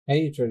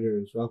Hey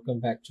traders,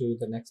 welcome back to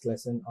the next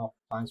lesson of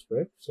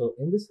Pinescript. So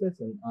in this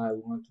lesson, I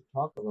want to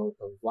talk about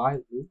the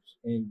while loops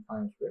in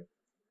Pinescript.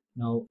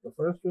 Now, the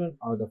first one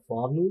are the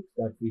for loops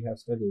that we have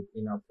studied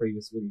in our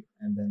previous video,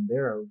 and then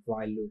there are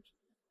while loops.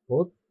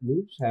 Both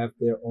loops have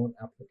their own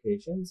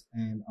applications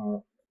and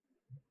are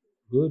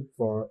good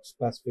for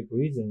specific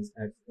reasons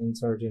in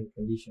certain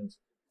conditions.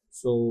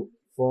 So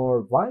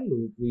for while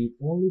loop, we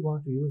only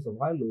want to use the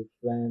while loop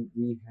when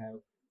we have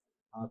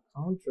a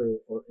counter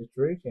or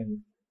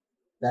iteration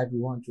that we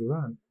want to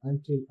run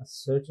until a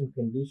certain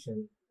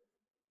condition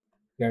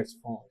gets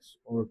false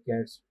or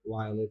gets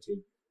violated.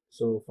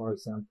 So for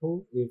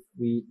example, if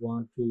we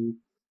want to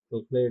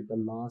calculate the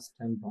last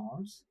 10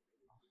 bars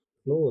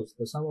close,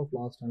 the sum of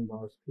last 10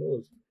 bars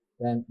close,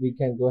 then we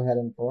can go ahead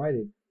and provide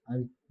it.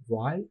 And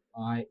while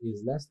I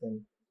is less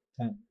than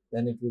 10,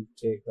 then it would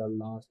take the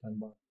last 10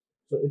 bars.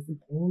 So it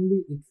would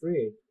only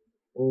iterate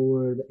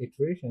over the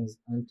iterations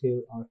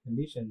until our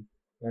condition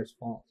gets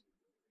false.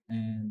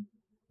 And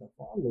the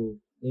for loop,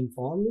 in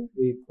for loop,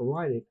 we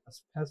provided a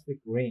specific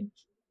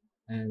range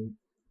and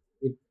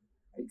it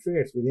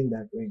iterates within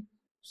that range.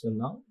 So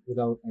now,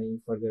 without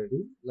any further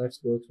ado, let's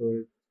go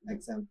through an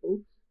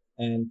example.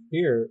 And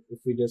here, if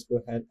we just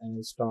go ahead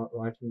and start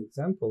writing the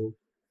example,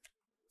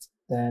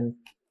 then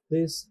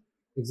this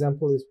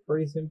example is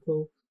pretty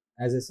simple.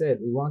 As I said,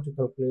 we want to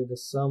calculate the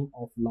sum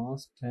of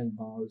last 10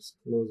 bars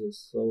closes.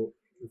 So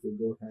if we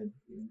go ahead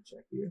and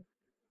check here,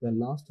 the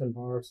last 10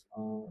 bars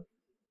are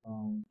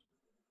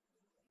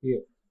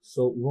here.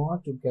 So we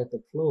want to get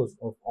the close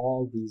of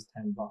all these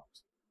 10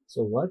 bars.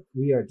 So what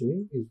we are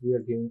doing is we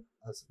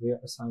are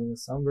assigning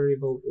some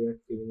variable, we are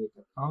giving it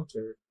a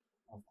counter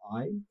of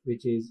I,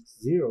 which is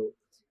 0.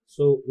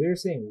 So we're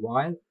saying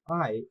while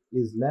I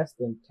is less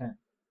than 10,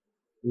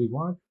 we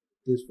want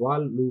this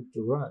while loop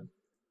to run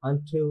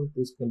until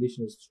this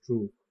condition is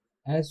true.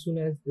 As soon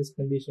as this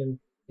condition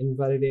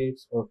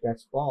invalidates or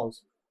gets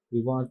false,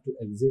 we want to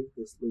exit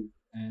this loop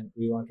and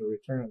we want to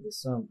return the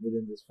sum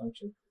within this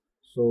function.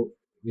 So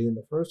within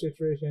the first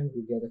iteration,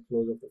 we get a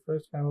close of the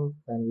first candle,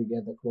 then we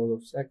get the close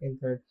of second,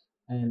 third,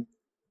 and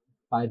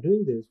by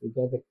doing this, we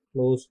get the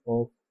close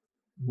of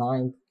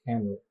ninth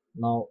candle.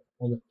 Now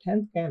on the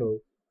 10th candle,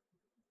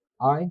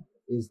 I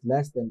is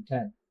less than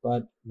 10,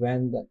 but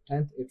when the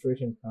 10th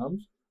iteration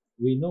comes,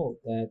 we know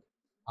that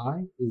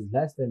I is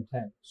less than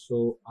 10,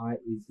 so I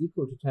is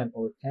equal to 10,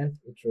 or 10th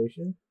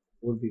iteration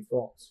would be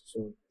false.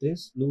 So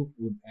this loop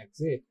would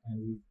exit and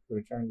we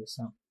return the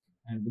sum.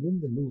 And within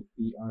the loop,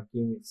 we are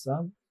giving it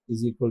sum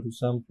is equal to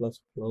sum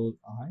plus close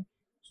I.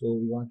 So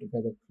we want to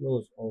get the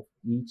close of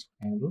each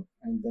candle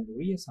and then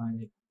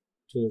reassign it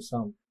to the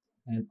sum.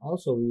 And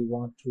also we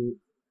want to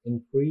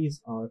increase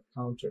our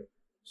counter.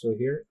 So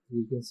here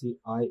you can see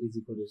I is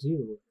equal to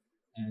 0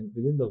 and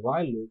within the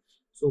while loop.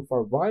 So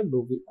for while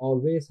loop, we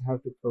always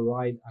have to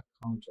provide a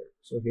counter.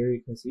 So here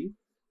you can see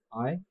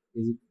I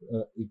is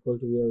equal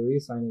to, we are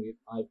reassigning it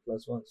I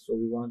plus 1. So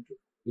we want to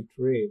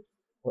iterate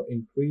or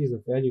increase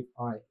the value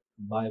of I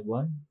by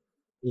 1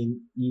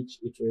 in each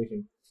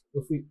iteration.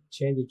 If we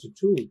change it to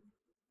 2,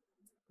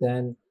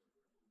 then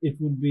it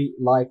would be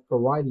like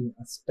providing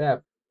a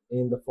step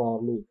in the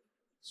for loop.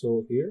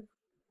 So here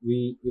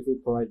if we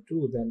provide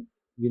 2, then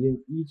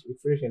within each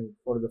iteration,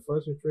 for the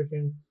first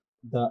iteration,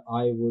 the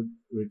I would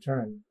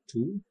return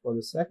 2. For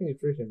the second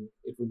iteration,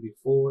 it would be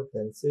 4,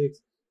 then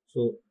 6.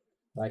 So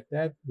like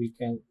that, we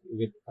can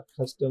with a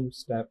custom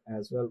step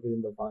as well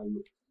within the while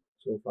loop.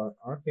 So for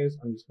our case,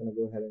 I'm just going to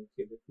go ahead and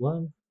give it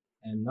 1.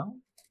 And now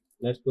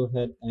let's go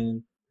ahead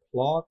and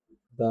plot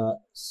the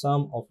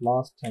sum of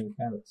last 10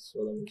 candles.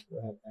 So let me just go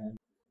ahead and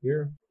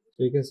here.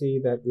 So you can see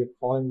that we're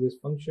calling this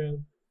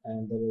function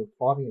and then we're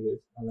plotting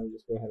this, and I'll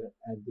just go ahead and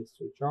add this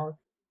to the chart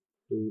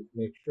to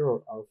make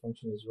sure our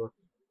function is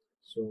working.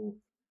 So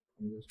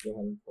I'm just go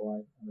ahead and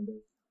provide another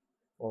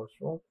for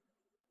short.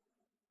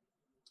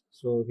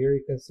 So here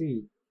you can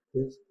see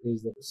this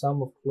is the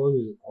sum of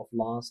closes of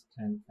last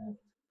 10 candles,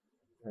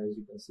 as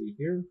you can see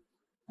here.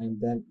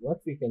 And then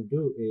what we can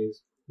do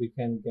is we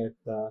can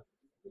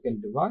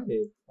divide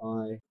it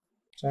by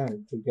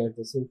 10 to get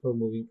the simple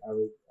moving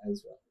average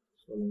as well.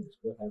 So let me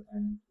just go ahead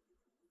and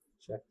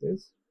check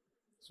this.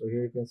 So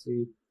here you can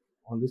see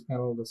on this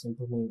panel the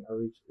simple moving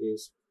average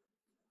is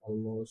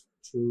almost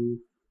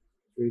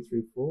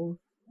 2334,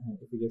 and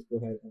if you just go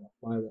ahead and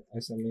apply the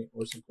SMA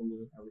or simple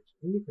moving average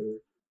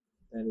indicator,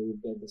 then we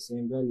will get the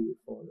same value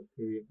for the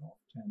period of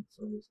 10.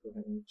 So let's go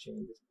ahead and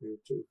change this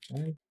period to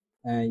 10,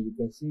 and you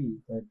can see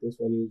that this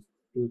value is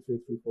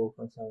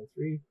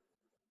 2334.73,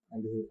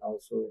 and this is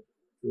also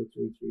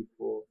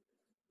 2334.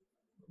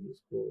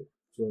 Let's go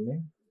zoom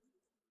in.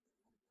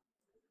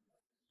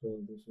 So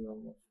this is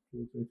almost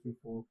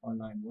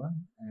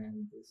 2334.91,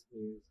 and this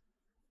is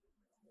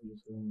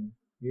zoom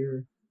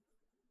here.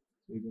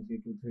 So you can see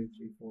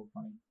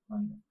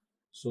 2334.91.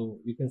 So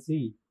you can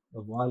see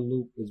the while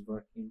loop is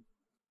working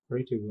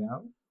pretty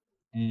well,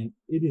 and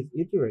it is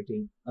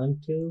iterating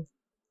until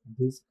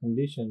this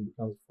condition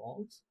becomes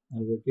false,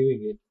 and we're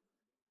giving it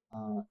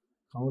a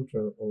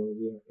counter, or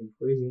we are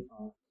increasing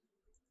our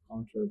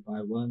counter by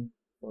 1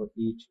 for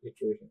each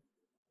iteration.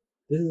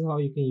 This is how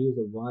you can use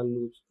the while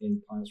loops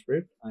in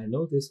Pinescript. I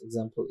know this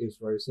example is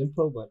very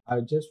simple, but I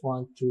just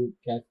want to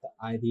get the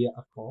idea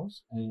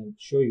across and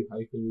show you how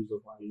you can use the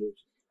while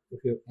loops.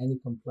 If you have any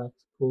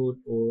complex code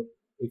or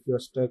if you're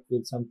stuck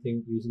with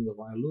something using the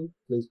while loop,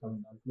 please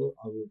comment down below.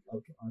 I would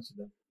love to answer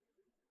them.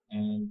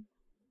 And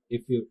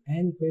if you have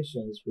any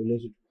questions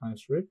related to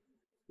Pinescript,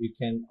 you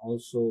can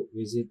also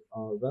visit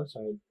our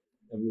website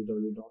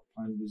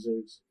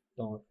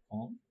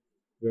www.pinewizards.com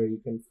where you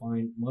can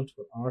find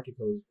multiple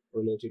articles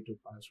related to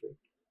Pinescript.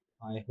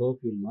 I hope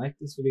you like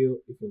this video.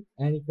 If you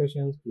have any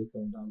questions, please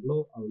comment down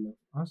below. I will love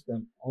to answer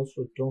them.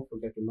 Also, don't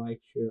forget to like,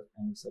 share,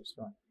 and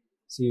subscribe.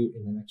 See you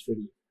in the next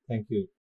video. Thank you.